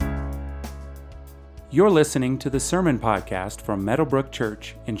You're listening to the Sermon Podcast from Meadowbrook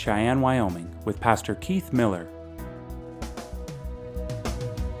Church in Cheyenne, Wyoming, with Pastor Keith Miller.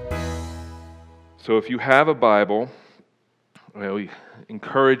 So if you have a Bible, we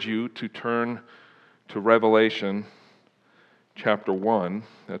encourage you to turn to Revelation chapter 1.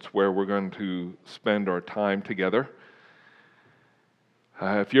 That's where we're going to spend our time together.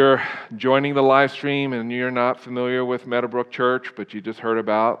 If you're joining the live stream and you're not familiar with Meadowbrook Church, but you just heard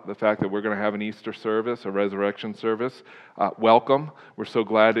about the fact that we're going to have an Easter service, a resurrection service, welcome. We're so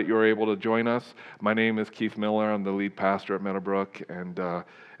glad that you're able to join us. My name is Keith Miller. I'm the lead pastor at Meadowbrook, and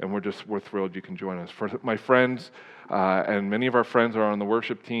we're thrilled you can join us. For my friends, and many of our friends are on the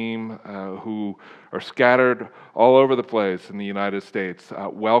worship team who are scattered all over the place in the United States.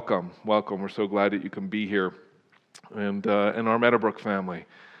 Welcome. We're so glad that you can be here. And our Meadowbrook family,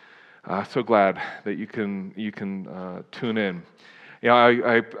 so glad that you can tune in. You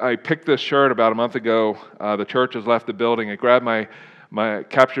know, I picked this shirt about a month ago. The church has left the building. It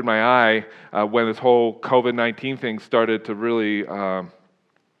captured my eye when this whole COVID-19 thing started to really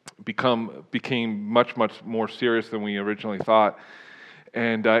became much more serious than we originally thought.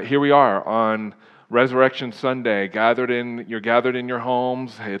 And here we are on Resurrection Sunday, you're gathered in your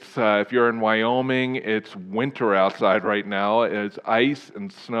homes. It's if you're in Wyoming, it's winter outside right now. It's ice and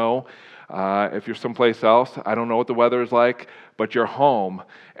snow. If you're someplace else, I don't know what the weather is like, but you're home.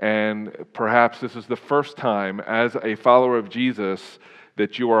 And perhaps this is the first time as a follower of Jesus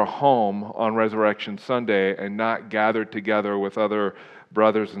that you are home on Resurrection Sunday and not gathered together with other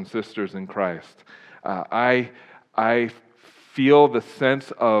brothers and sisters in Christ. I feel the sense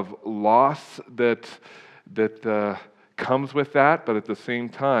of loss that comes with that, but at the same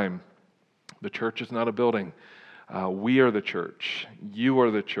time, the church is not a building. We are the church. You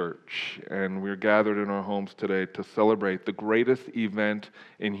are the church, and we're gathered in our homes today to celebrate the greatest event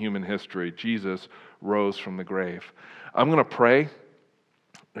in human history. Jesus rose from the grave. I'm going to pray,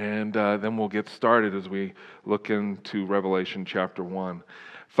 and then we'll get started as we look into Revelation chapter 1.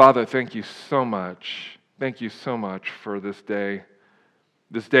 Father, thank you so much. Thank you so much for this day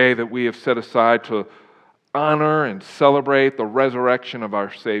that we have set aside to honor and celebrate the resurrection of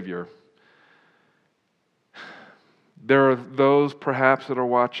our Savior. There are those perhaps that are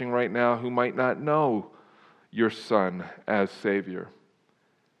watching right now who might not know your Son as Savior.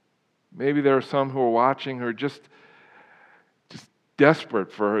 Maybe there are some who are watching who are just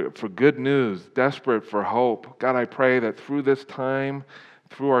desperate for good news, desperate for hope. God, I pray that through this time,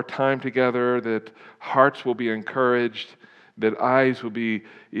 through our time together, that hearts will be encouraged, that eyes will be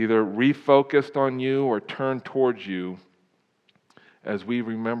either refocused on you or turned towards you as we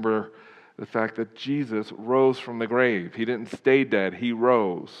remember the fact that Jesus rose from the grave. He didn't stay dead, He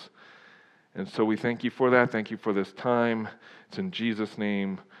rose. And so we thank you for that. Thank you for this time. It's in Jesus'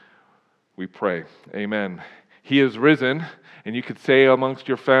 name we pray. Amen. He is risen, and you could say amongst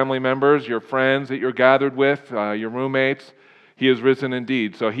your family members, your friends that you're gathered with, your roommates, He is risen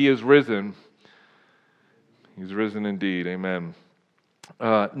indeed. So He is risen. He's risen indeed. Amen.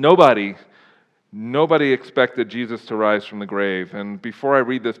 Nobody expected Jesus to rise from the grave. And before I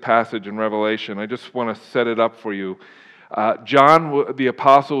read this passage in Revelation, I just want to set it up for you. John, the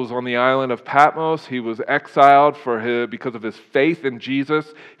apostle, was on the island of Patmos. He was exiled because of his faith in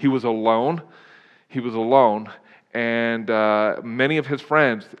Jesus. He was alone. And many of his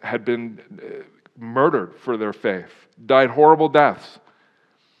friends had been murdered for their faith, died horrible deaths.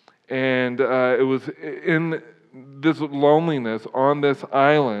 And it was in this loneliness on this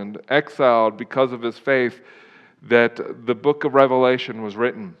island, exiled because of his faith, that the book of Revelation was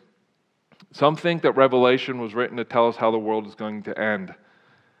written. Some think that Revelation was written to tell us how the world is going to end.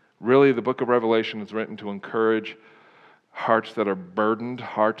 Really, the book of Revelation is written to encourage hearts that are burdened,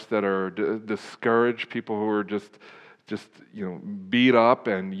 hearts that are discouraged, people who are just beat up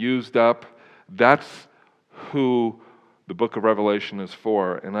and used up. That's who the book of Revelation is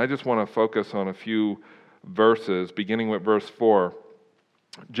for. And I just want to focus on a few verses, beginning with verse 4.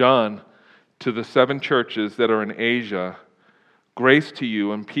 John, to the 7 churches that are in Asia, grace to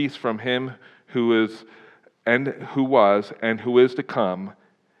you and peace from Him who is and who was and who is to come,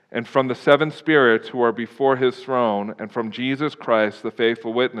 and from the 7 spirits who are before His throne, and from Jesus Christ, the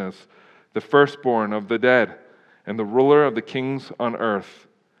faithful witness, the firstborn of the dead, and the ruler of the kings on earth.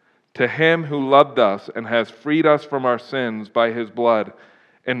 To Him who loved us and has freed us from our sins by His blood,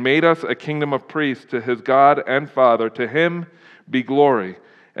 and made us a kingdom of priests to His God and Father, to Him be glory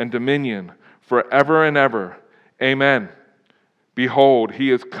and dominion forever and ever. Amen. Behold,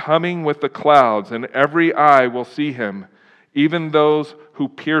 He is coming with the clouds, and every eye will see Him, even those who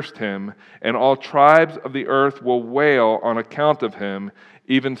pierced Him, and all tribes of the earth will wail on account of Him.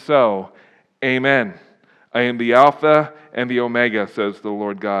 Even so, Amen. I am the Alpha and the Omega, says the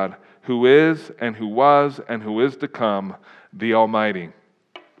Lord God, who is and who was and who is to come, the Almighty.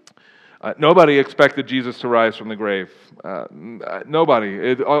 Nobody expected Jesus to rise from the grave.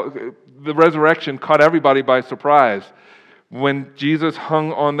 Nobody. The resurrection caught everybody by surprise. When Jesus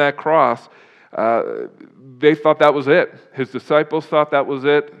hung on that cross, they thought that was it. His disciples thought that was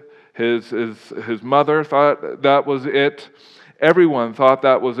it. His mother thought that was it. Everyone thought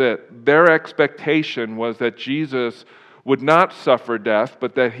that was it. Their expectation was that Jesus would not suffer death,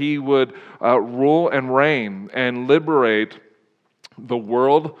 but that he would rule and reign and liberate the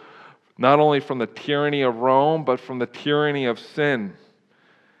world, not only from the tyranny of Rome, but from the tyranny of sin.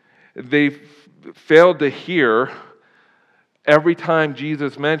 They failed to hear every time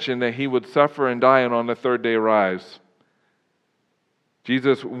Jesus mentioned that he would suffer and die and on the third day rise.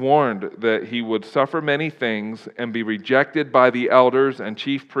 Jesus warned that he would suffer many things and be rejected by the elders and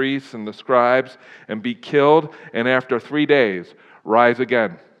chief priests and the scribes and be killed, and after 3 days rise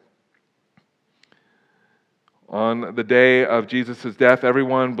again. On the day of Jesus' death,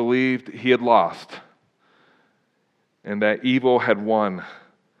 everyone believed he had lost and that evil had won.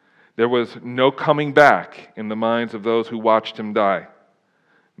 There was no coming back in the minds of those who watched him die.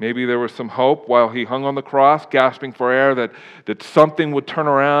 Maybe there was some hope while he hung on the cross, gasping for air, that something would turn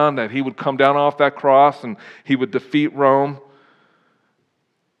around, that he would come down off that cross and he would defeat Rome.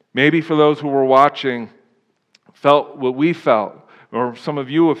 Maybe for those who were watching, felt what we felt, or some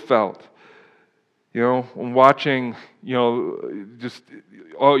of you have felt. When watching, just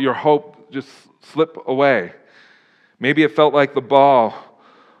all your hope just slip away. Maybe it felt like the ball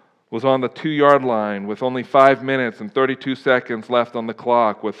was on the 2-yard line with only 5 minutes and 32 seconds left on the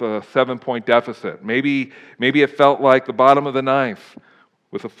clock with a 7-point deficit. Maybe it felt like the bottom of the ninth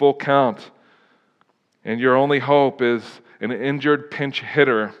with a full count, and your only hope is an injured pinch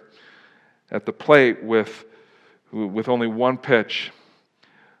hitter at the plate with only one pitch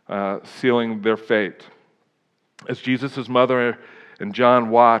sealing their fate. As Jesus' mother and John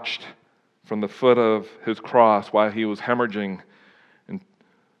watched from the foot of his cross while he was hemorrhaging,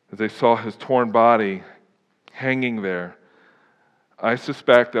 as they saw his torn body hanging there, I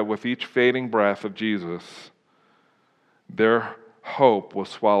suspect that with each fading breath of Jesus, their hope was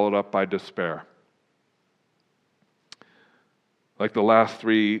swallowed up by despair. Like the last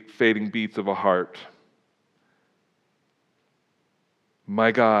 3 fading beats of a heart.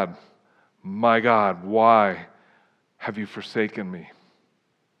 My God, why have you forsaken me?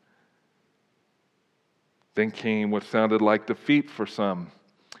 Then came what sounded like defeat for some.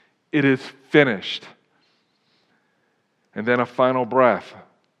 It is finished. And then a final breath.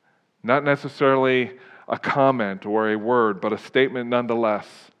 Not necessarily a comment or a word, but a statement nonetheless.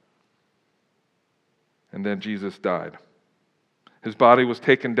 And then Jesus died. His body was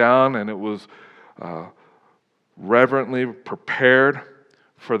taken down and it was reverently prepared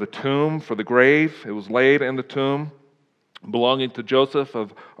for the tomb, for the grave. It was laid in the tomb belonging to Joseph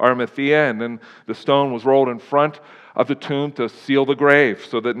of Arimathea, and then the stone was rolled in front of the tomb to seal the grave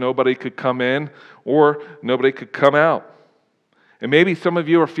so that nobody could come in or nobody could come out. And maybe some of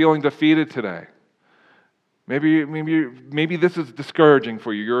you are feeling defeated today. Maybe this is discouraging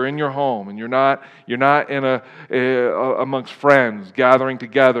for you. You're in your home and you're not in amongst friends gathering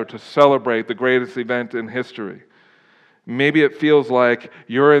together to celebrate the greatest event in history. Maybe it feels like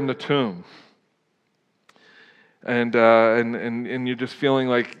you're in the tomb. And you're just feeling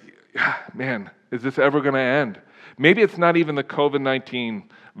like, man, is this ever going to end? Maybe it's not even the COVID-19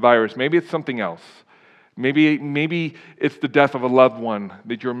 virus. Maybe it's something else. Maybe it's the death of a loved one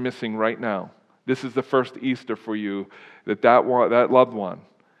that you're missing right now. This is the first Easter for you that loved one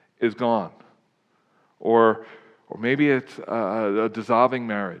is gone. Or maybe it's a dissolving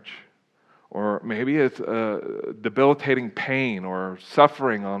marriage. Or maybe it's a debilitating pain or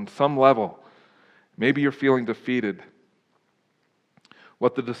suffering on some level. Maybe you're feeling defeated.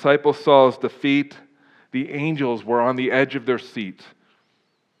 What the disciples saw as defeat, the angels were on the edge of their seat.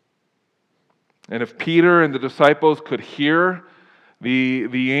 And if Peter and the disciples could hear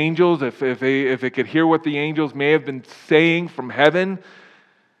the angels, if they could hear what the angels may have been saying from heaven,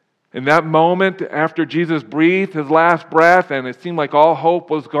 in that moment after Jesus breathed his last breath and it seemed like all hope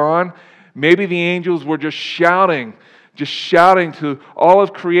was gone, maybe the angels were just shouting to all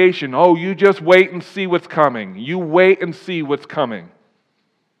of creation, oh, you just wait and see what's coming. You wait and see what's coming.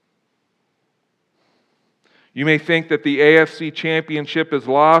 You may think that the AFC Championship is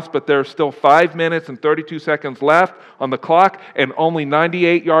lost, but there's still 5 minutes and 32 seconds left on the clock and only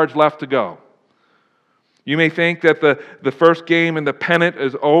 98 yards left to go. You may think that the first game in the pennant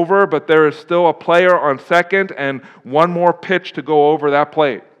is over, but there is still a player on second and one more pitch to go over that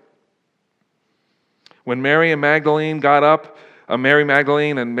plate. When Mary Magdalene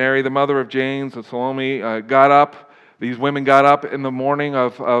and Mary, the mother of James and Salome, got up, these women got up in the morning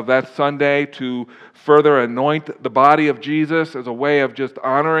of that Sunday to further anoint the body of Jesus as a way of just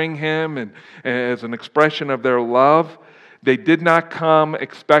honoring him and as an expression of their love. They did not come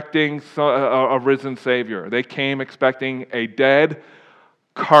expecting a risen Savior. They came expecting a dead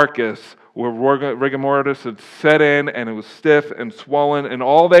carcass where rigor mortis had set in and it was stiff and swollen, and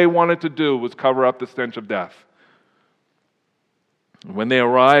all they wanted to do was cover up the stench of death. When they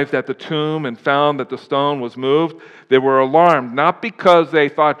arrived at the tomb and found that the stone was moved, they were alarmed, not because they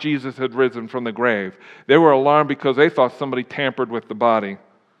thought Jesus had risen from the grave. They were alarmed because they thought somebody tampered with the body.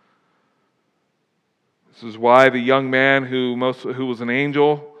 This is why the young man who was an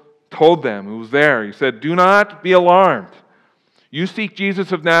angel told them, who was there, he said, "Do not be alarmed. You seek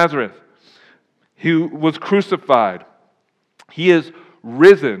Jesus of Nazareth. He was crucified. He is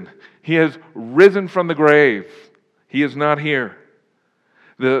risen. He has risen from the grave. He is not here."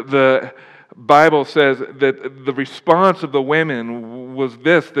 The Bible says that the response of the women was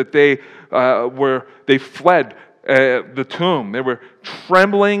this, that they fled the tomb. They were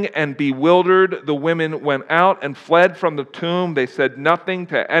trembling and bewildered. The women went out and fled from the tomb. They said nothing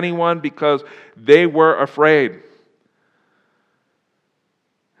to anyone because they were afraid.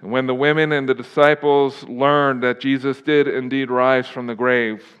 And when the women and the disciples learned that Jesus did indeed rise from the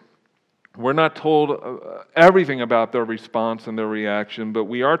grave, we're not told everything about their response and their reaction, but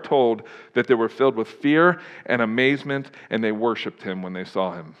we are told that they were filled with fear and amazement, and they worshiped him when they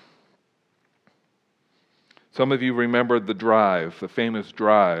saw him. Some of you remember the drive, the famous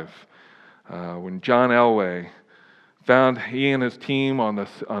drive, when John Elway found he and his team on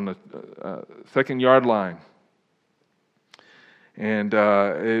the second yard line. And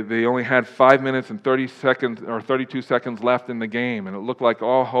they only had 5 minutes and 30 seconds or 32 seconds left in the game, and it looked like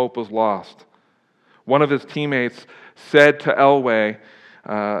all hope was lost. One of his teammates said of Elway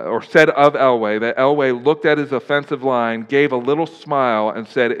that Elway looked at his offensive line, gave a little smile, and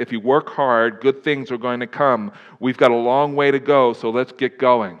said, "If you work hard, good things are going to come. We've got a long way to go, so let's get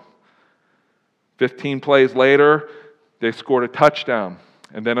going." 15 plays later, they scored a touchdown,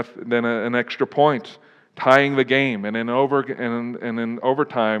 and then an extra point, tying the game, and in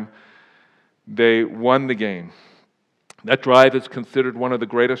overtime, they won the game. That drive is considered one of the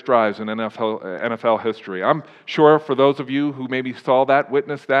greatest drives in NFL history. I'm sure for those of you who maybe saw that,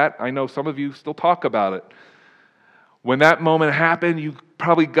 witnessed that, I know some of you still talk about it. When that moment happened, you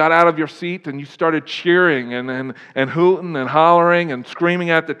probably got out of your seat and you started cheering and hooting and hollering and screaming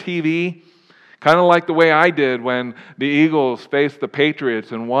at the TV. Kind of like the way I did when the Eagles faced the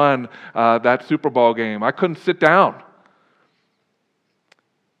Patriots and won that Super Bowl game. I couldn't sit down.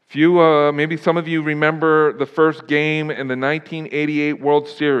 Maybe some of you remember the first game in the 1988 World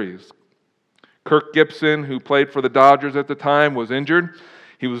Series. Kirk Gibson, who played for the Dodgers at the time, was injured.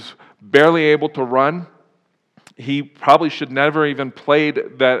 He was barely able to run. He probably should never even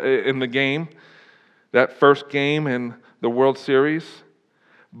played that in the game, that first game in the World Series.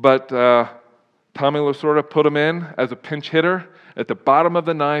 But Tommy Lasorda put him in as a pinch hitter at the bottom of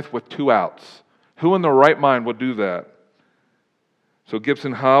the ninth with 2 outs. Who in their right mind would do that? So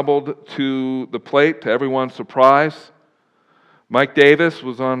Gibson hobbled to the plate, to everyone's surprise. Mike Davis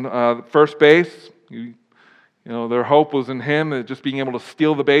was on first base. Their hope was in him, just being able to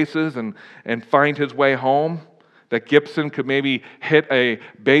steal the bases and find his way home. That Gibson could maybe hit a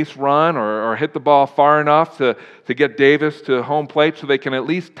base run or hit the ball far enough to get Davis to home plate so they can at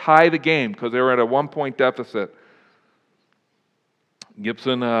least tie the game because they were at a 1-point deficit.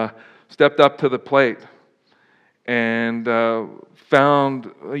 Gibson stepped up to the plate and failed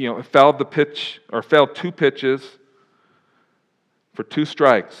 2 pitches for 2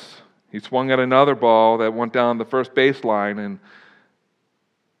 strikes. He swung at another ball that went down the first baseline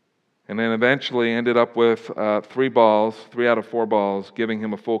and then eventually ended up with 3 out of 4 balls, giving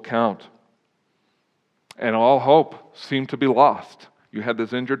him a full count. And all hope seemed to be lost. You had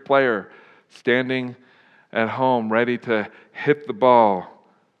this injured player standing at home ready to hit the ball.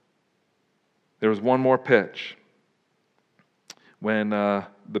 There was one more pitch when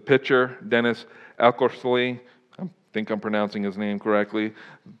the pitcher, Dennis Eckersley, I think I'm pronouncing his name correctly,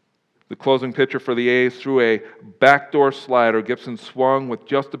 the closing pitcher for the A's, threw a backdoor slider. Gibson swung with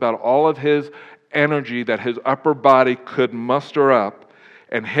just about all of his energy that his upper body could muster up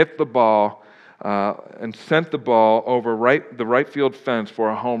and hit the ball and sent the ball over the right field fence for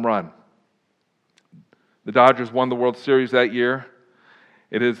a home run. The Dodgers won the World Series that year.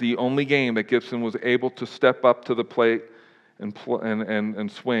 It is the only game that Gibson was able to step up to the plate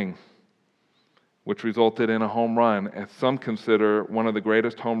and swing, which resulted in a home run, as some consider one of the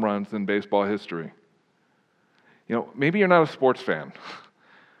greatest home runs in baseball history. maybe you're not a sports fan,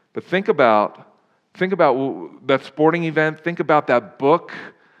 but think about that sporting event. Think about that book,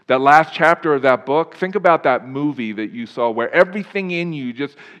 that last chapter of that book. Think about that movie that you saw where everything in you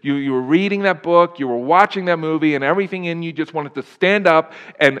you were reading that book, you were watching that movie, and everything in you just wanted to stand up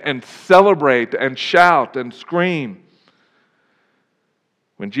and celebrate and shout and scream.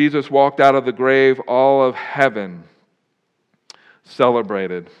 When Jesus walked out of the grave, all of heaven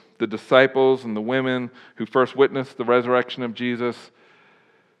celebrated. The disciples and the women who first witnessed the resurrection of Jesus,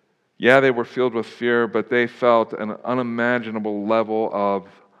 they were filled with fear, but they felt an unimaginable level of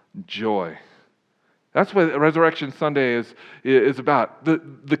joy. That's what Resurrection Sunday is about.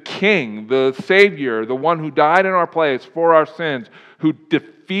 The King, the Savior, the one who died in our place for our sins, who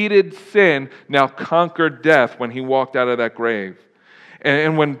defeated sin, now conquered death when he walked out of that grave.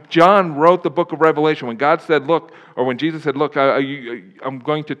 And when John wrote the book of Revelation, when God said, look, or when Jesus said, look, I'm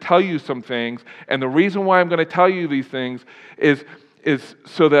going to tell you some things, and the reason why I'm going to tell you these things is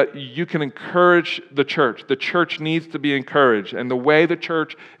so that you can encourage the church. The church needs to be encouraged. And the way the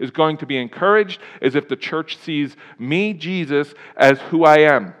church is going to be encouraged is if the church sees me, Jesus, as who I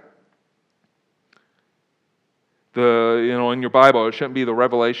am. In your Bible, it shouldn't be the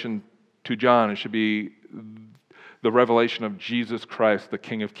revelation to John. It should be the revelation of Jesus Christ, the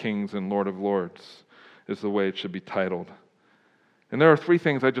King of Kings and Lord of Lords, is the way it should be titled. And there are 3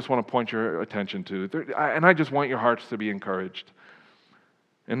 things I just want to point your attention to. And I just want your hearts to be encouraged.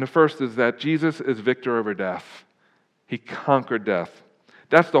 And the first is that Jesus is victor over death. He conquered death.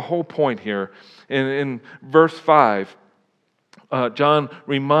 That's the whole point here. In verse 5, John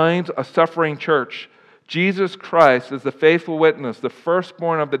reminds a suffering church, Jesus Christ is the faithful witness, the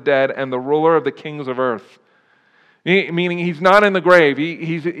firstborn of the dead, and the ruler of the kings of earth. Meaning he's not in the grave.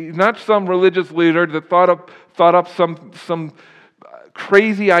 He's not some religious leader that thought up some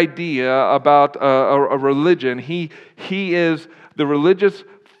crazy idea about a religion. He is the religious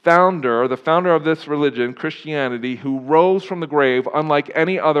founder, the founder of this religion, Christianity, who rose from the grave unlike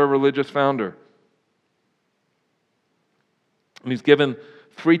any other religious founder. And he's given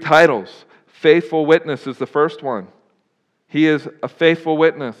 3 titles. Faithful witness is the first one. He is a faithful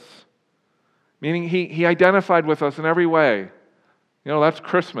witness. Meaning he identified with us in every way. That's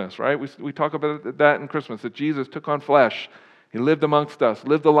Christmas, right? We talk about that in Christmas, that Jesus took on flesh. He lived amongst us,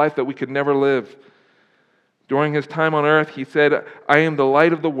 lived the life that we could never live. During his time on earth, he said, I am the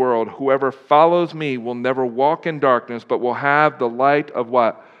light of the world. Whoever follows me will never walk in darkness, but will have the light of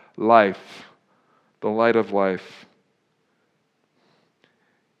what? Life. The light of life.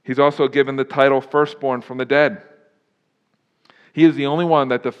 He's also given the title firstborn from the dead. He is the only one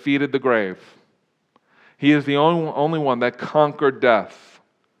that defeated the grave. He is the only one that conquered death.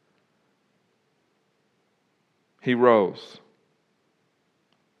 He rose.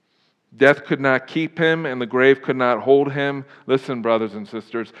 Death could not keep him, and the grave could not hold him. Listen, brothers and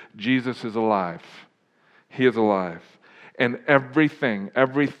sisters, Jesus is alive. He is alive. And everything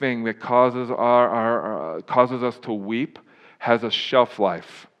that causes causes us to weep has a shelf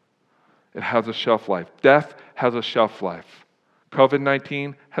life. It has a shelf life. Death has a shelf life.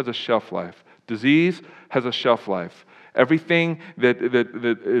 COVID-19 has a shelf life. Disease has a shelf life. Everything that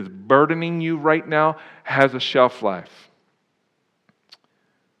is burdening you right now has a shelf life.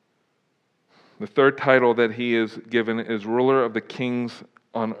 The third title that he is given is ruler of the kings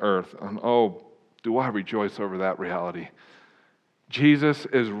on earth. And oh, do I rejoice over that reality. Jesus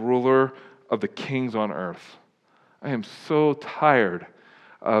is ruler of the kings on earth. I am so tired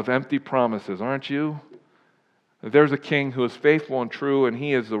of empty promises, aren't you? There's a king who is faithful and true, and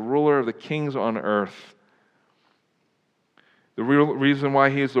he is the ruler of the kings on earth. The real reason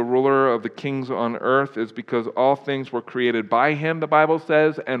why he is the ruler of the kings on earth is because all things were created by him, the Bible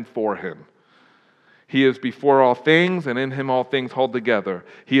says, and for him. He is before all things, and in him all things hold together.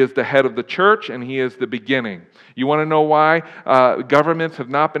 He is the head of the church, and he is the beginning. You want to know why governments have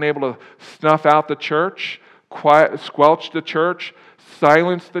not been able to snuff out the church, squelch the church,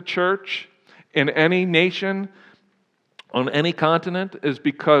 silence the church in any nation, on any continent? Is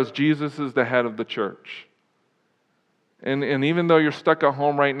because Jesus is the head of the church. And even though you're stuck at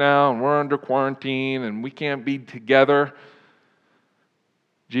home right now, and we're under quarantine, and we can't be together,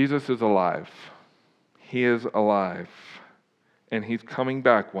 Jesus is alive. He is alive. And he's coming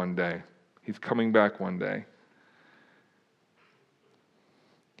back one day. He's coming back one day.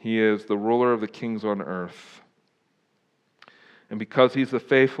 He is the ruler of the kings on earth. And because he's the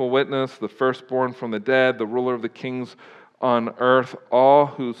faithful witness, the firstborn from the dead, the ruler of the kings on earth, all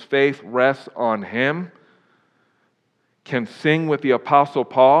whose faith rests on him can sing with the Apostle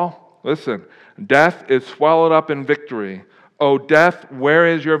Paul. Listen, death is swallowed up in victory. O death, where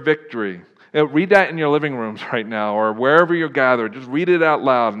is your victory? Read that in your living rooms right now or wherever you're gathered. Just read it out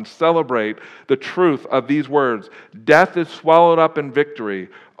loud and celebrate the truth of these words. Death is swallowed up in victory.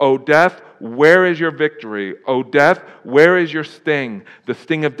 O death, where is your victory? O death, where is your sting? The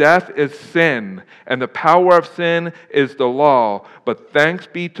sting of death is sin, and the power of sin is the law. But thanks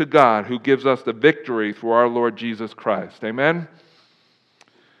be to God who gives us the victory through our Lord Jesus Christ. Amen?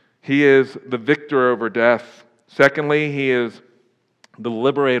 He is the victor over death. Secondly, He is the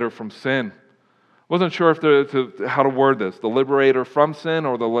liberator from sin. Wasn't sure how to word this, the liberator from sin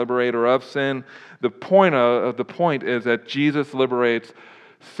or the liberator of sin. The point is that Jesus liberates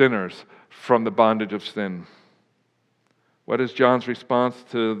sinners from the bondage of sin. What is John's response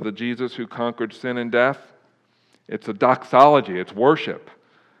to the Jesus who conquered sin and death? It's a doxology, it's worship.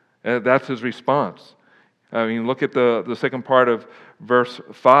 That's his response. I mean, look at the second part of verse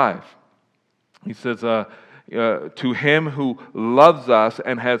 5. He says, to him who loves us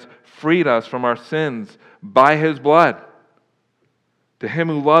and has freed us from our sins by his blood. To him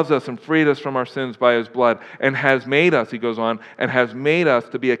who loves us and freed us from our sins by his blood and has made us, he goes on, and has made us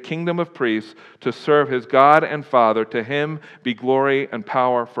to be a kingdom of priests to serve his God and Father. To him be glory and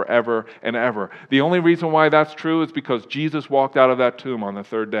power forever and ever. The only reason why that's true is because Jesus walked out of that tomb on the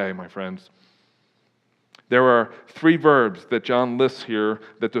third day, my friends. There are 3 verbs that John lists here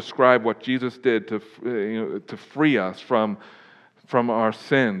that describe what Jesus did to free us from our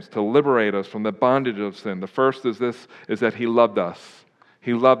sins, to liberate us from the bondage of sin. The first is that he loved us.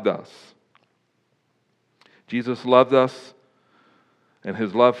 He loved us. Jesus loved us, and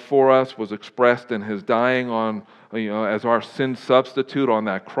his love for us was expressed in his dying as our sin substitute on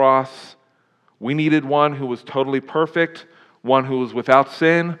that cross. We needed one who was totally perfect, one who was without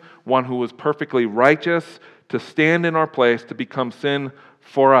sin, one who was perfectly righteous, to stand in our place to become sin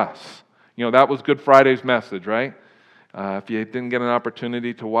for us. That was Good Friday's message, right? If you didn't get an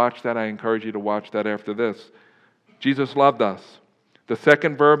opportunity to watch that, I encourage you to watch that after this. Jesus loved us. The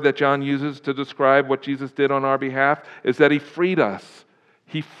second verb that John uses to describe what Jesus did on our behalf is that he freed us.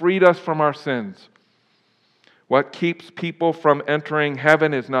 He freed us from our sins. What keeps people from entering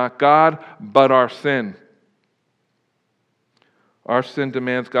heaven is not God, but our sin. Our sin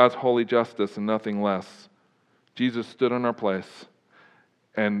demands God's holy justice and nothing less. Jesus stood in our place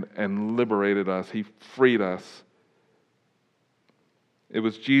and liberated us. He freed us. It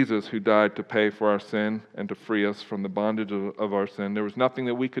was Jesus who died to pay for our sin and to free us from the bondage of our sin. There was nothing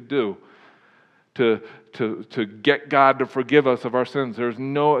that we could do to get God to forgive us of our sins. There's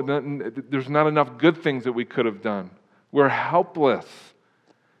not enough good things that we could have done. We're helpless.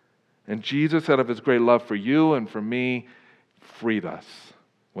 And Jesus, out of his great love for you and for me, freed us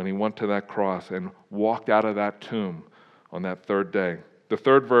when he went to that cross and walked out of that tomb on that third day. The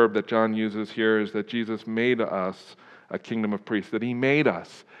third verb that John uses here is that Jesus made us a kingdom of priests, that he made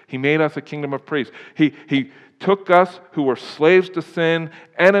us. He made us a kingdom of priests. He took us who were slaves to sin,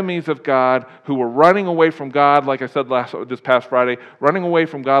 enemies of God, who were running away from God, like I said this past Friday, running away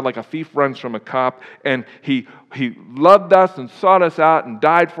from God like a thief runs from a cop, and he loved us and sought us out and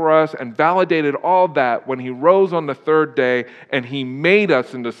died for us and validated all that when he rose on the third day, and he made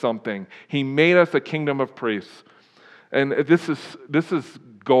us into something. He made us a kingdom of priests. And this is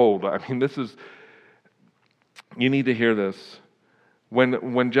gold. I mean, you need to hear this.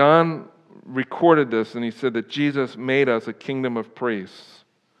 When John recorded this and he said that Jesus made us a kingdom of priests,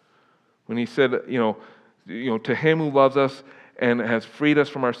 when he said, to him who loves us and has freed us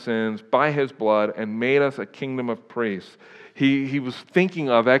from our sins by his blood and made us a kingdom of priests, he was thinking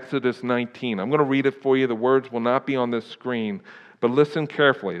of Exodus 19. I'm going to read it for you. The words will not be on this screen, but listen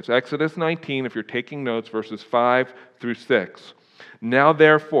carefully. It's Exodus 19, if you're taking notes, verses 5 through 6. Now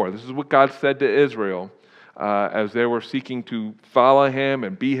therefore, this is what God said to Israel, as they were seeking to follow him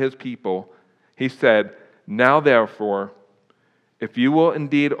and be his people. He said, now therefore, if you will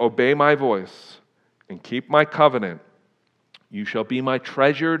indeed obey my voice and keep my covenant, you shall be my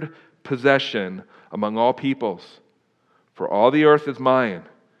treasured possession among all peoples. For all the earth is mine,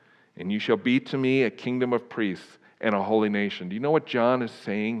 and you shall be to me a kingdom of priests and a holy nation. Do you know what John is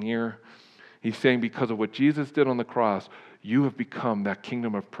saying here? He's saying because of what Jesus did on the cross, you have become that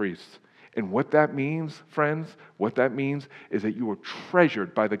kingdom of priests. And what that means, friends, what that means is that you were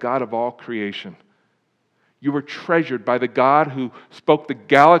treasured by the God of all creation. You were treasured by the God who spoke the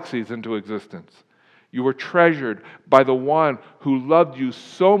galaxies into existence. You were treasured by the one who loved you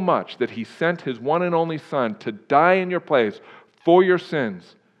so much that he sent his one and only Son to die in your place for your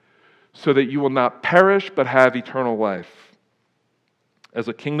sins so that you will not perish but have eternal life. As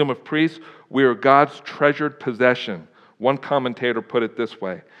a kingdom of priests, we are God's treasured possession. One commentator put it this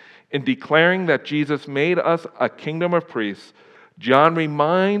way: in declaring that Jesus made us a kingdom of priests, John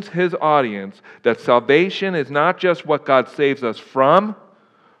reminds his audience that salvation is not just what God saves us from,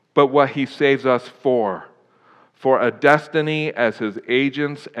 but what he saves us for a destiny as his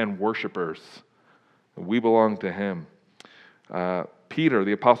agents and worshipers. We belong to him. Peter,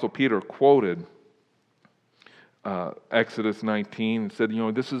 the Apostle Peter, quoted Exodus 19 and said,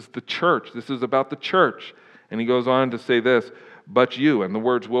 this is the church. This is about the church. And he goes on to say this, but you, and the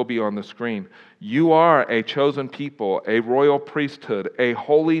words will be on the screen, you are a chosen people, a royal priesthood, a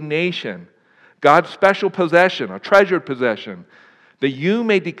holy nation, God's special possession, a treasured possession, that you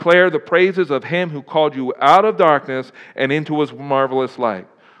may declare the praises of him who called you out of darkness and into his marvelous light.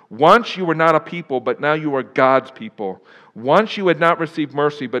 Once you were not a people, but now you are God's people. Once you had not received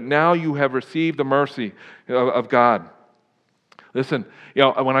mercy, but now you have received the mercy of God. Listen,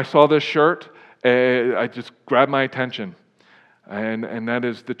 when I saw this shirt, I just grabbed my attention. And that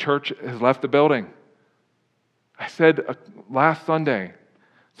is, the church has left the building. I said last Sunday,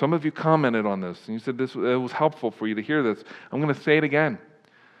 some of you commented on this, and you said it was helpful for you to hear this. I'm going to say it again.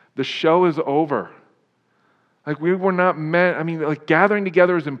 The show is over. We were not meant, gathering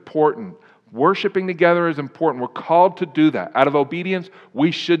together is important. Worshiping together is important. We're called to do that. Out of obedience,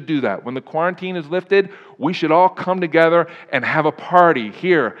 we should do that. When the quarantine is lifted, we should all come together and have a party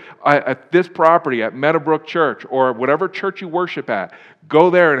here at this property, at Meadowbrook Church, or whatever church you worship at. Go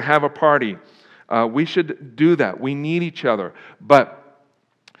there and have a party. We should do that. We need each other. But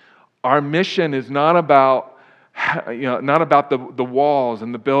our mission is not about, the walls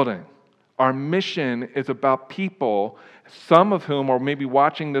and the building. Our mission is about people, some of whom are maybe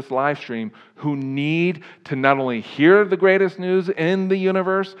watching this live stream, who need to not only hear the greatest news in the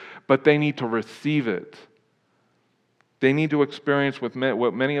universe, but they need to receive it. They need to experience what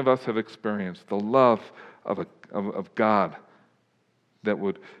many of us have experienced, the love of God that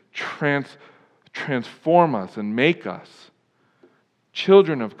would transform us and make us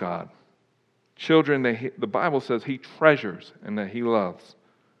children of God. Children that the Bible says he treasures and that he loves.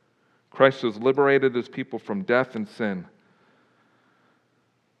 Christ has liberated his people from death and sin.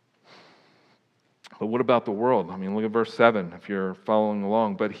 But what about the world? Look at verse 7 if you're following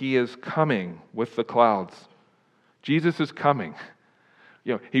along. But he is coming with the clouds. Jesus is coming.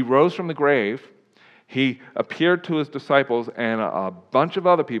 He rose from the grave. He appeared to his disciples and a bunch of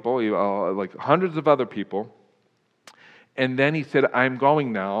other people, like hundreds of other people. And then he said, I'm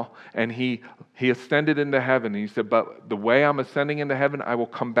going now. And he ascended into heaven. And he said, but the way I'm ascending into heaven, I will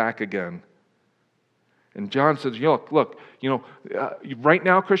come back again. And John says, look, right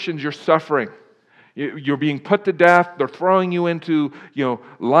now, Christians, you're suffering. You're being put to death. They're throwing you into,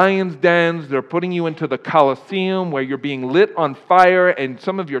 lions' dens. They're putting you into the Colosseum where you're being lit on fire, and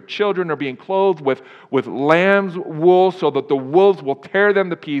some of your children are being clothed with lamb's wool so that the wolves will tear them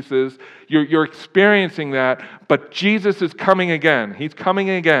to pieces. You're experiencing that, but Jesus is coming again. He's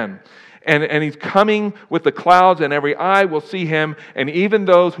coming again. And he's coming with the clouds, and every eye will see him, and even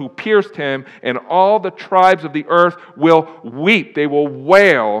those who pierced him, and all the tribes of the earth will weep. They will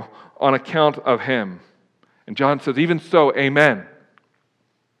wail on account of him. And John says, even so, amen.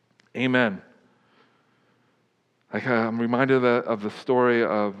 Amen. I'm reminded of the story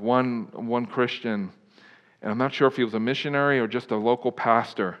of one Christian, and I'm not sure if he was a missionary or just a local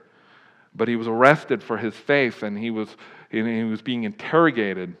pastor, but he was arrested for his faith, and he was being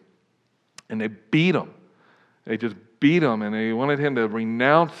interrogated, and they beat him. They just beat him, and they wanted him to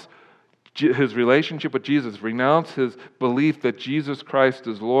renounce his relationship with Jesus, renounce his belief that Jesus Christ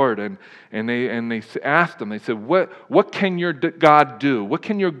is Lord. And they asked him, they said, what can your God do? What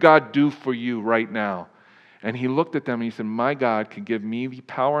can your God do for you right now? And he looked at them and he said, my God can give me the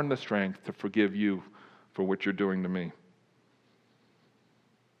power and the strength to forgive you for what you're doing to me.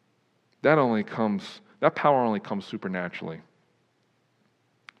 That power only comes supernaturally.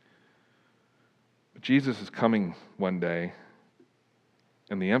 But Jesus is coming one day,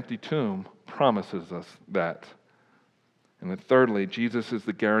 and the empty tomb promises us that. And then thirdly, Jesus is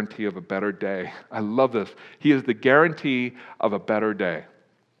the guarantee of a better day. I love this. He is the guarantee of a better day.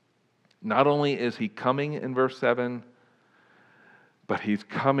 Not only is he coming in verse 7, but he's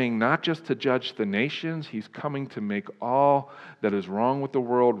coming not just to judge the nations, he's coming to make all that is wrong with the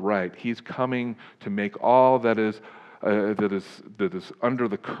world right. He's coming to make all that is under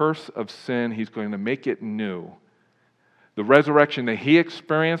the curse of sin, he's going to make it new. The resurrection that he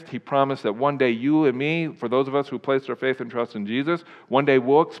experienced, he promised that one day you and me, for those of us who place our faith and trust in Jesus, one day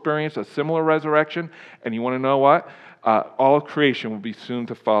we'll experience a similar resurrection. And you want to know what? All of creation will be soon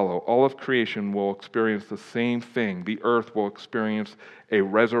to follow. All of creation will experience the same thing. The earth will experience a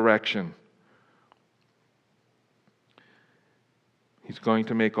resurrection. He's going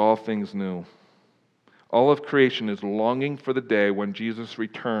to make all things new. All of creation is longing for the day when Jesus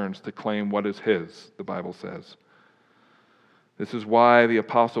returns to claim what is his, the Bible says. This is why the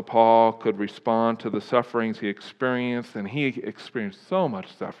Apostle Paul could respond to the sufferings he experienced, and he experienced so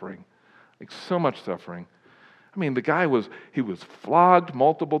much suffering, like so much suffering. I mean, the guy was flogged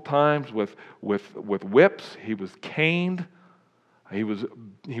multiple times with whips. He was caned. He was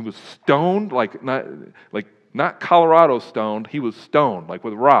stoned, not Colorado stoned. He was stoned, like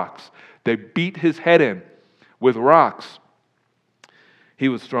with rocks. They beat his head in with rocks. He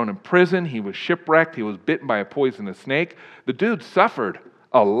was thrown in prison. He was shipwrecked. He was bitten by a poisonous snake. The dude suffered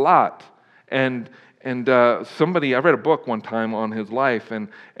a lot. And somebody, I read a book one time on his life, and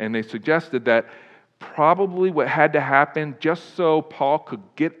they suggested that probably what had to happen just so Paul could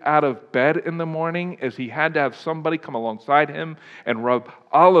get out of bed in the morning is he had to have somebody come alongside him and rub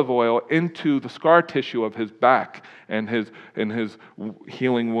olive oil into the scar tissue of his back and his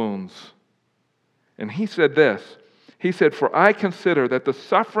healing wounds. And he said this. He said, "For I consider that the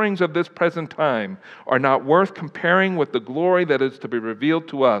sufferings of this present time are not worth comparing with the glory that is to be revealed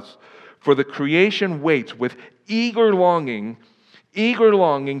to us. For the creation waits with eager longing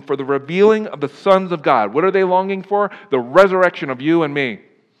for the revealing of the sons of God." What are they longing for? The resurrection of you and me.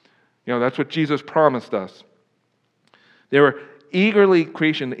 That's what Jesus promised us.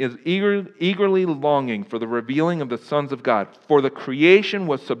 Creation is eagerly longing for the revealing of the sons of God. For the creation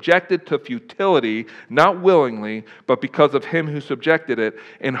was subjected to futility, not willingly, but because of him who subjected it,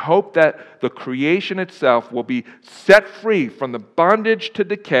 in hope that the creation itself will be set free from the bondage to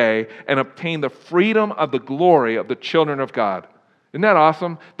decay and obtain the freedom of the glory of the children of God. Isn't that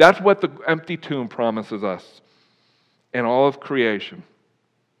awesome? That's what the empty tomb promises us and all of creation.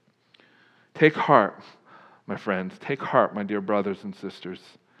 Take heart, my friends. Take heart, my dear brothers and sisters.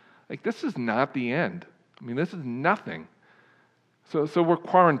 This is not the end. This is nothing. So we're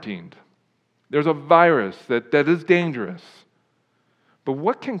quarantined. There's a virus that is dangerous. But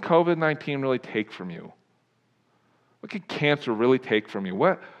what can COVID-19 really take from you? What can cancer really take from you?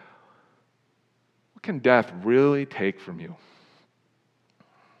 What can death really take from you?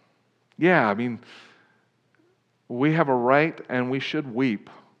 Yeah, we have a right and we should weep,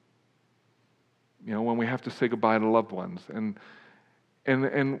 when we have to say goodbye to loved ones.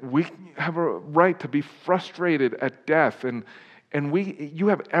 And we have a right to be frustrated at death. And you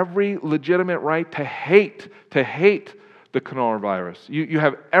have every legitimate right to hate the coronavirus. You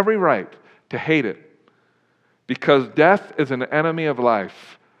have every right to hate it. Because death is an enemy of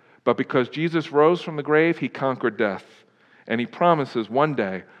life. But because Jesus rose from the grave, he conquered death. And he promises one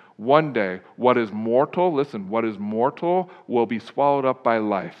day, what is mortal, what is mortal will be swallowed up by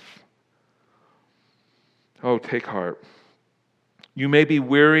life. Oh, take heart. You may be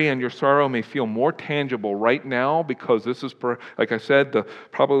weary and your sorrow may feel more tangible right now because this is, like I said,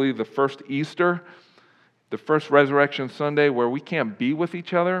 probably the first Easter, the first Resurrection Sunday where we can't be with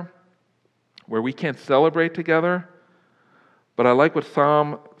each other, where we can't celebrate together. But I like what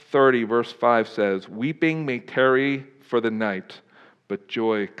Psalm 30 verse 5 says, "Weeping may tarry for the night, but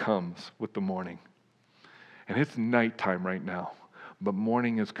joy comes with the morning." And it's nighttime right now, but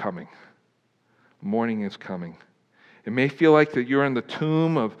morning is coming. Morning is coming. It may feel like that you're in the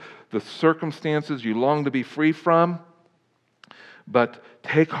tomb of the circumstances you long to be free from, but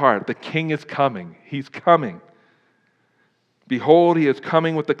take heart, the King is coming. He's coming. Behold, he is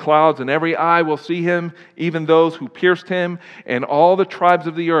coming with the clouds, and every eye will see him, even those who pierced him, and all the tribes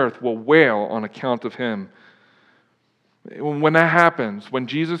of the earth will wail on account of him. When that happens, when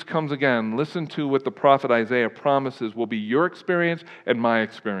Jesus comes again, listen to what the prophet Isaiah promises will be your experience and my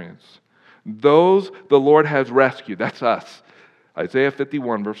experience. Those the Lord has rescued, that's us. Isaiah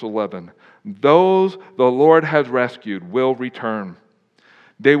 51, verse 11. Those the Lord has rescued will return.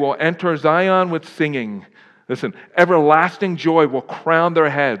 They will enter Zion with singing. Listen, everlasting joy will crown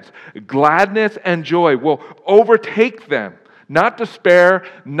their heads. Gladness and joy will overtake them. Not despair,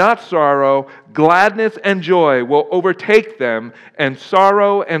 not sorrow. Gladness and joy will overtake them, and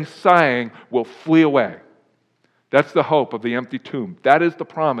sorrow and sighing will flee away. That's the hope of the empty tomb. That is the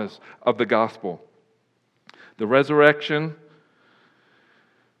promise of the gospel. The resurrection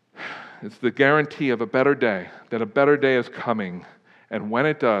is the guarantee of a better day, that a better day is coming. And when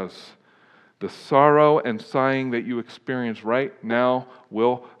it does, the sorrow and sighing that you experience right now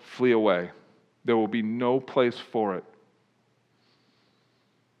will flee away. There will be no place for it.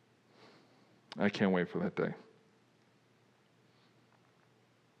 I can't wait for that day.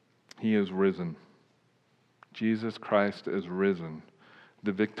 He is risen. Jesus Christ is risen.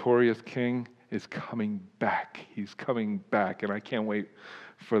 The victorious King is coming back. He's coming back, and I can't wait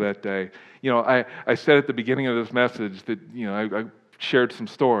for that day. I said at the beginning of this message that, I shared some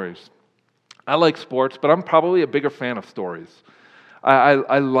stories. I like sports, but I'm probably a bigger fan of stories.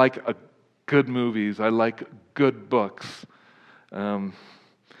 I like good movies. I like good books.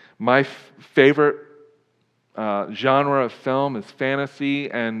 My favorite genre of film is fantasy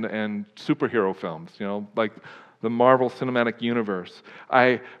and superhero films, like the Marvel Cinematic Universe.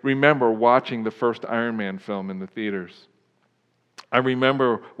 I remember watching the first Iron Man film in the theaters. I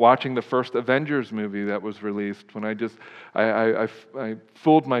remember watching the first Avengers movie that was released when I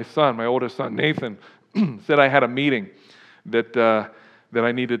fooled my son, my oldest son, Nathan, said I had a meeting that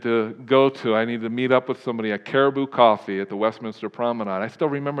I needed to go to. I needed to meet up with somebody at Caribou Coffee at the Westminster Promenade. I still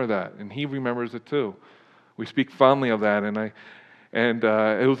remember that, and he remembers it too. We speak fondly of that, and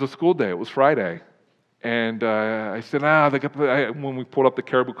it was a school day. It was Friday. And I said, when we pulled up the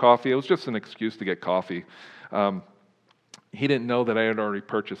Caribou Coffee, it was just an excuse to get coffee. He didn't know that I had already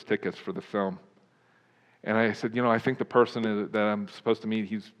purchased tickets for the film. And I said, I think the person that I'm supposed to meet,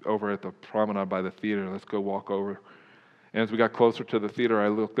 he's over at the promenade by the theater. Let's go walk over. And as we got closer to the theater, I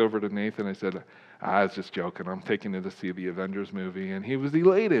looked over to Nathan. I said, I was just joking. I'm taking you to see the Avengers movie. And he was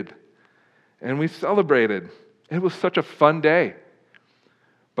elated. And we celebrated. It was such a fun day.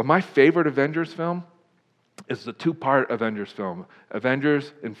 But my favorite Avengers film is the two-part Avengers film,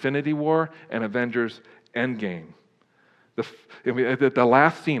 Avengers Infinity War and Avengers Endgame. The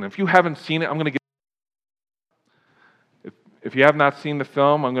last scene, if you haven't seen it, I'm going to if you have not seen the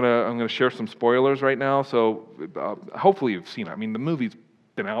film, I'm going to share some spoilers right now. So hopefully you've seen it. I mean, the movie's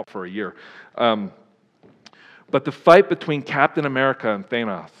been out for a year. But the fight between Captain America and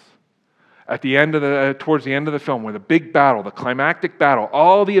Thanos, towards the end of the film, where the big battle, the climactic battle,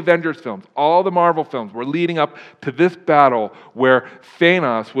 all the Avengers films, all the Marvel films were leading up to this battle where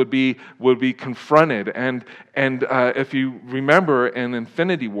Thanos would be confronted. And if you remember in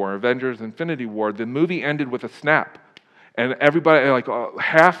Avengers Infinity War, the movie ended with a snap. And everybody,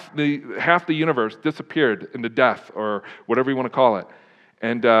 half the universe disappeared into death, or whatever you want to call it.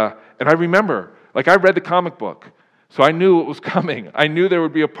 And I remember, I read the comic book, so I knew it was coming. I knew there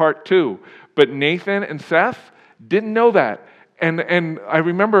would be a part 2. But Nathan and Seth didn't know that. And I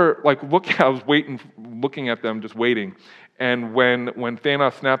remember, I was looking at them, just waiting. And when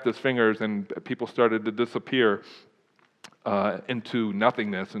Thanos snapped his fingers and people started to disappear into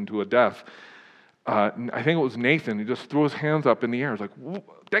nothingness, into a death, I think it was Nathan. He just threw his hands up in the air. He was like,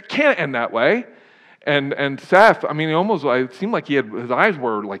 that can't end that way. And Seth, it seemed like his eyes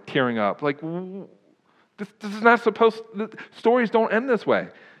were tearing up. This is not stories don't end this way.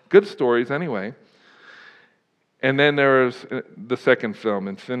 Good stories anyway. And then there's the second film,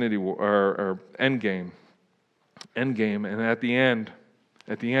 Infinity War, or Endgame. And at the end,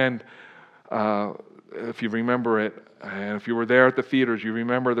 if you remember it, and if you were there at the theaters, you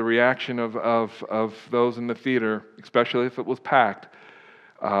remember the reaction of those in the theater, especially if it was packed.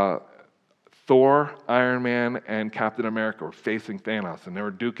 Thor, Iron Man, and Captain America were facing Thanos, and they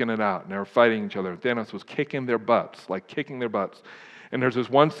were duking it out, and they were fighting each other. And Thanos was kicking their butts. And there's this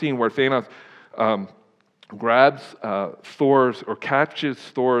one scene where Thanos grabs catches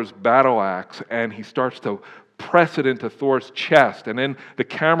Thor's battle axe, and he starts to press it into Thor's chest. And then the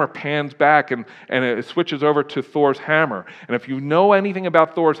camera pans back, and it switches over to Thor's hammer. And if you know anything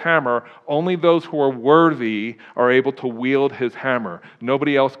about Thor's hammer, only those who are worthy are able to wield his hammer.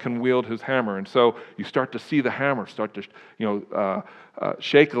 Nobody else can wield his hammer. And so you start to see the hammer start to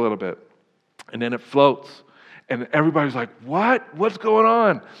shake a little bit. And then it floats. And everybody's like, what? What's going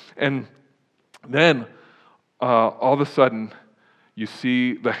on? And then all of a sudden, you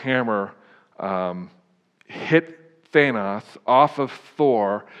see the hammer hit Thanos off of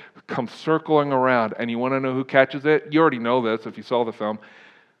Thor, come circling around. And you want to know who catches it? You already know this if you saw the film.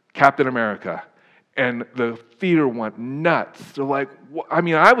 Captain America. And the theater went nuts. They're like,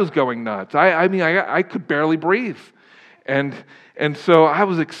 I was going nuts. I could barely breathe. And so I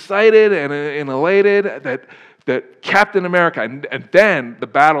was excited and elated that Captain America, and then the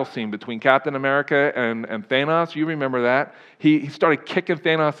battle scene between Captain America and Thanos, you remember that? He started kicking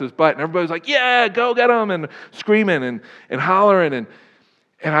Thanos' butt, and everybody was like, yeah, go get him, and screaming and hollering, and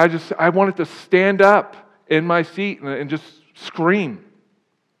I wanted to stand up in my seat and just scream.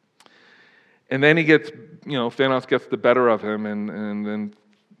 And then Thanos gets the better of him, and then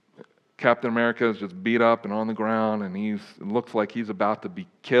Captain America is just beat up and on the ground, and it looks like he's about to be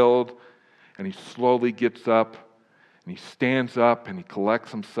killed. And he slowly gets up, and he stands up, and he collects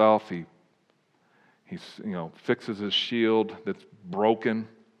himself. He fixes his shield that's broken.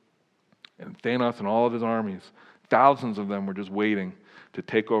 And Thanos and all of his armies, thousands of them were just waiting to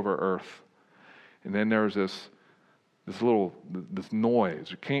take over Earth. And then there's this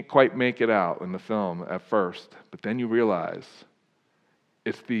noise. You can't quite make it out in the film at first, but then you realize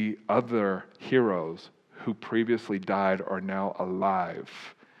It's the other heroes who previously died are now alive.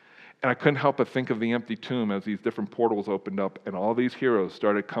 And I couldn't help but think of the empty tomb as these different portals opened up and all these heroes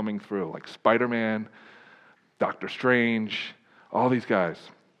started coming through, like Spider-Man, Doctor Strange, all these guys.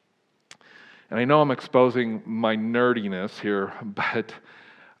 And I know I'm exposing my nerdiness here, but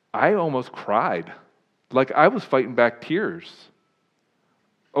I almost cried. Like I was fighting back tears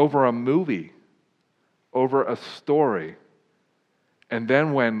over a movie, over a story. And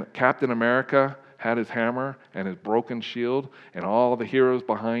then when Captain America had his hammer and his broken shield and all the heroes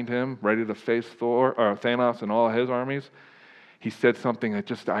behind him ready to face Thanos and all his armies, he said something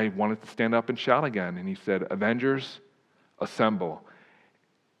that I wanted to stand up and shout again. And he said, "Avengers, assemble."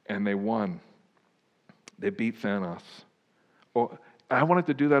 And they won. They beat Thanos. Well, I wanted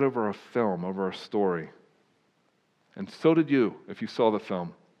to do that over a film, over a story. And so did you, if you saw the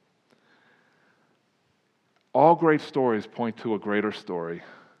film. All great stories point to a greater story.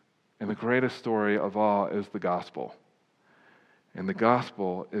 And the greatest story of all is the gospel. And the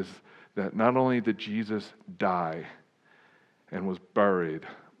gospel is that not only did Jesus die and was buried,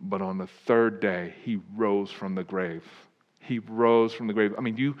 but on the third day, he rose from the grave. He rose from the grave. I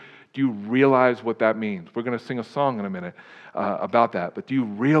mean, do you realize what that means? We're going to sing a song in a minute about that, but do you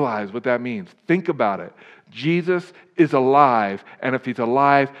realize what that means? Think about it. Jesus is alive, and if he's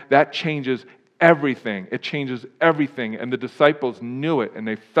alive, that changes everything. It changes everything, and the disciples knew it, and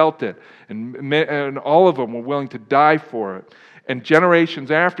they felt it, and all of them were willing to die for it. And generations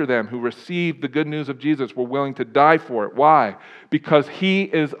after them who received the good news of Jesus were willing to die for it. Why? Because he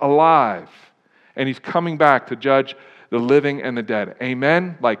is alive, and he's coming back to judge the living and the dead.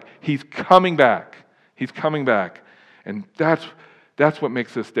 Amen? Like, he's coming back. He's coming back. And that's what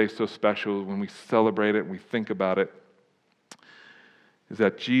makes this day so special when we celebrate it and we think about it, is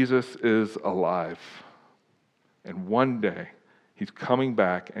that Jesus is alive. And one day, he's coming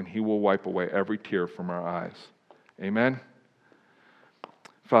back and he will wipe away every tear from our eyes. Amen?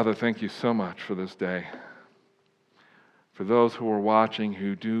 Father, thank you so much for this day. For those who are watching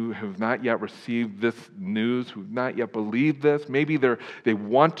who have not yet received this news, who have not yet believed this, maybe they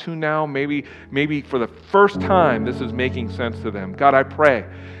want to now, maybe for the first time this is making sense to them. God, I pray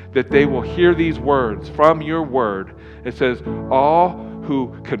that they will hear these words from your word. It says, all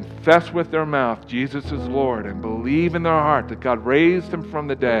who confess with their mouth Jesus is Lord and believe in their heart that God raised him from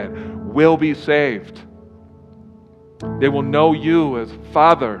the dead will be saved. They will know you as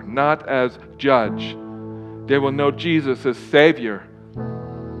Father, not as Judge. They will know Jesus as Savior.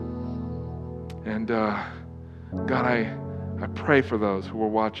 And God, I pray for those who are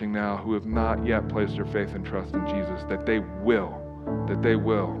watching now who have not yet placed their faith and trust in Jesus, that they will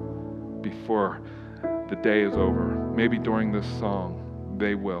before the day is over. Maybe during this song,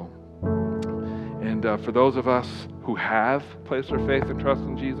 they will. And for those of us who have placed our faith and trust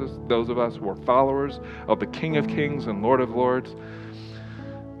in Jesus, those of us who are followers of the King of Kings and Lord of Lords,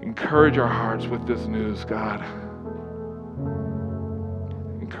 encourage our hearts with this news, God.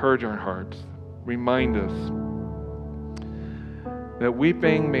 Encourage our hearts. Remind us that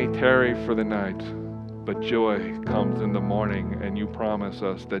weeping may tarry for the night, but joy comes in the morning, and you promise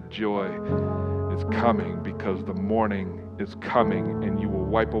us that joy is coming because the morning is coming and you will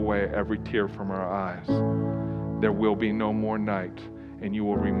wipe away every tear from our eyes. There will be no more night, and you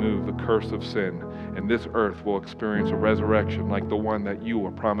will remove the curse of sin, and this earth will experience a resurrection like the one that you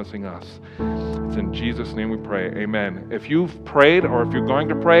are promising us. It's in Jesus' name we pray. Amen. If you've prayed, or if you're going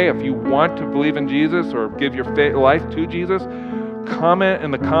to pray, if you want to believe in Jesus or give your life to Jesus, comment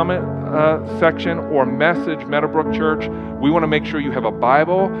in the comment section or message Meadowbrook Church. We want to make sure you have a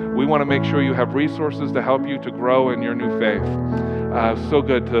Bible. We want to make sure you have resources to help you to grow in your new faith. So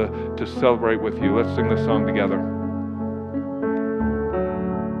good to celebrate with you. Let's sing this song together.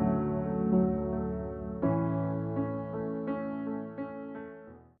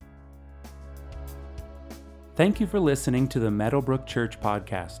 Thank you for listening to the Meadowbrook Church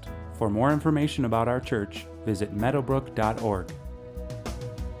podcast. For more information about our church, visit meadowbrook.org.